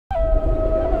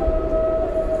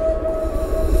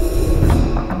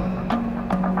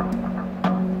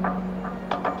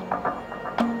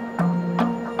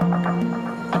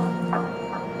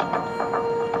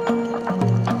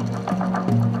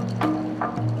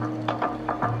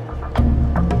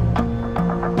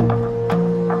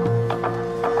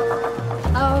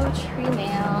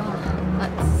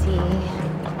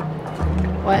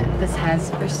this has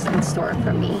in store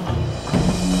for me.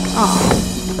 Aww.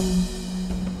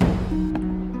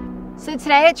 So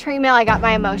today at Tree Mill, I got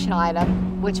my emotional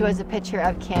item, which was a picture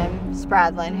of Kim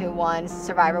Spradlin, who won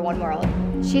Survivor One World.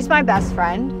 She's my best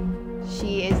friend.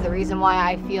 She is the reason why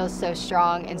I feel so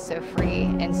strong and so free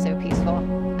and so peaceful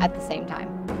at the same time.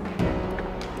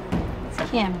 It's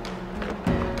Kim.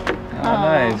 Oh,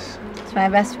 nice. It's my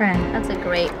best friend. That's a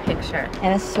great picture.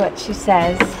 And this is what she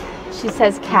says. She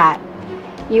says, Kat,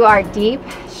 you are deep,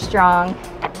 strong.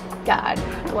 God,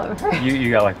 I love her.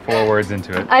 You got like 4 words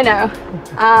into it. I know.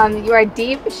 You are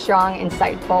deep, strong,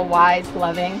 insightful, wise,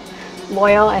 loving,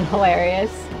 loyal, and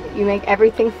hilarious. You make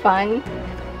everything fun.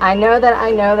 I know that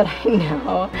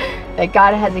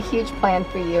God has a huge plan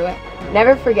for you.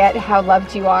 Never forget how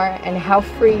loved you are and how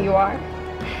free you are.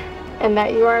 And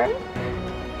that you are,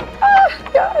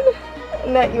 God,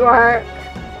 and that you are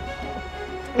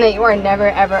never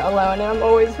ever alone, and I'm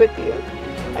always with you.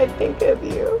 I think of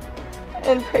you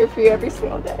and pray for you every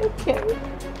single day, Kim.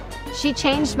 She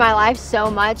changed my life so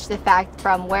much, the fact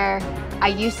from where I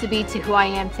used to be to who I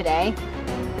am today.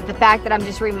 The fact that I'm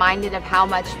just reminded of how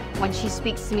much when she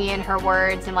speaks to me in her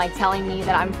words and like telling me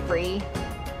that I'm free,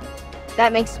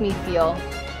 that makes me feel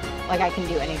like I can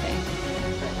do anything.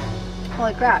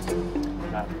 Holy crap.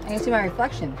 I can see my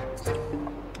reflection.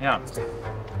 Yeah.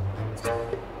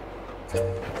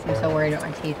 I'm so worried about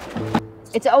my teeth.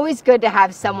 It's always good to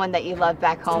have someone that you love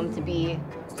back home to be,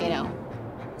 you know,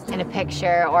 in a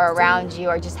picture or around you,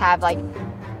 or just have like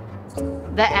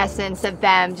the essence of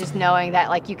them, just knowing that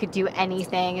like you could do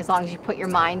anything as long as you put your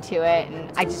mind to it.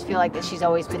 And I just feel like that she's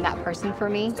always been that person for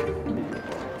me.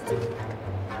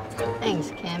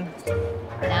 Thanks, Kim.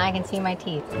 Now I can see my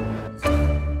teeth.